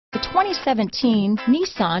2017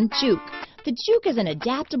 Nissan JUKE. The JUKE is an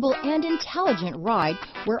adaptable and intelligent ride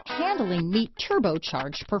where handling meets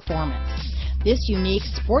turbocharged performance. This unique,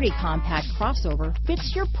 sporty compact crossover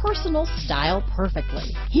fits your personal style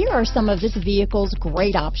perfectly. Here are some of this vehicle's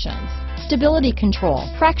great options: stability control,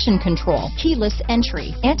 traction control, keyless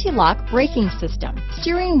entry, anti-lock braking system,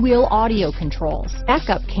 steering wheel audio controls,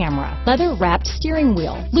 backup camera, leather-wrapped steering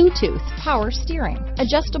wheel, Bluetooth, power steering,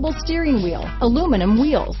 adjustable steering wheel, aluminum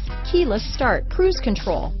wheels, keyless start, cruise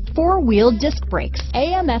control, four-wheel disc brakes,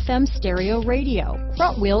 AM/FM stereo radio,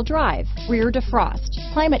 front-wheel drive, rear defrost,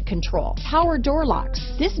 climate control, power door locks.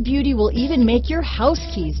 This beauty will even make your house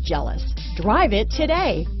keys jealous. Drive it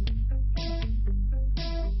today.